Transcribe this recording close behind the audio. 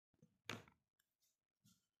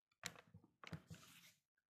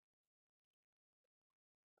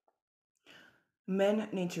Men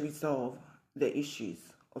need to resolve the issues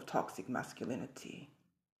of toxic masculinity.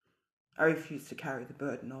 I refuse to carry the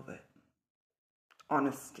burden of it.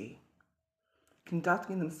 Honesty.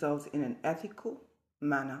 Conducting themselves in an ethical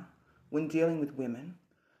manner when dealing with women,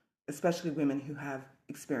 especially women who have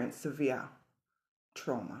experienced severe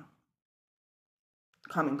trauma.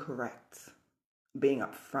 Coming correct. Being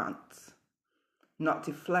upfront. Not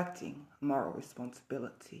deflecting moral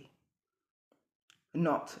responsibility.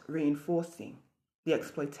 Not reinforcing the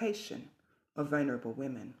exploitation of vulnerable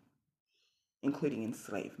women, including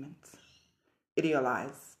enslavement,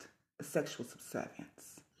 idealized sexual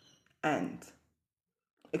subservience, and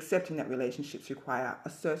accepting that relationships require a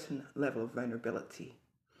certain level of vulnerability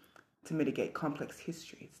to mitigate complex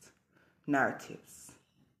histories, narratives,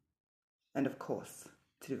 and of course,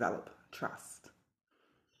 to develop trust.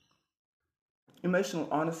 Emotional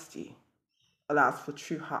honesty allows for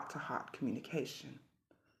true heart-to-heart communication.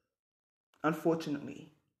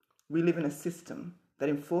 Unfortunately, we live in a system that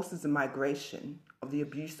enforces the migration of the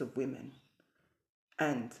abuse of women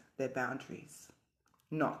and their boundaries,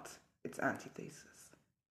 not its antithesis.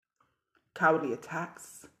 Cowardly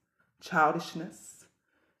attacks, childishness,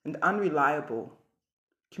 and unreliable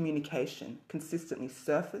communication consistently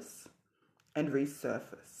surface and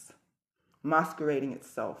resurface, masquerading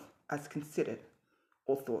itself as considered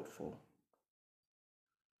or thoughtful.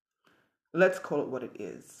 Let's call it what it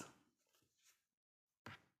is.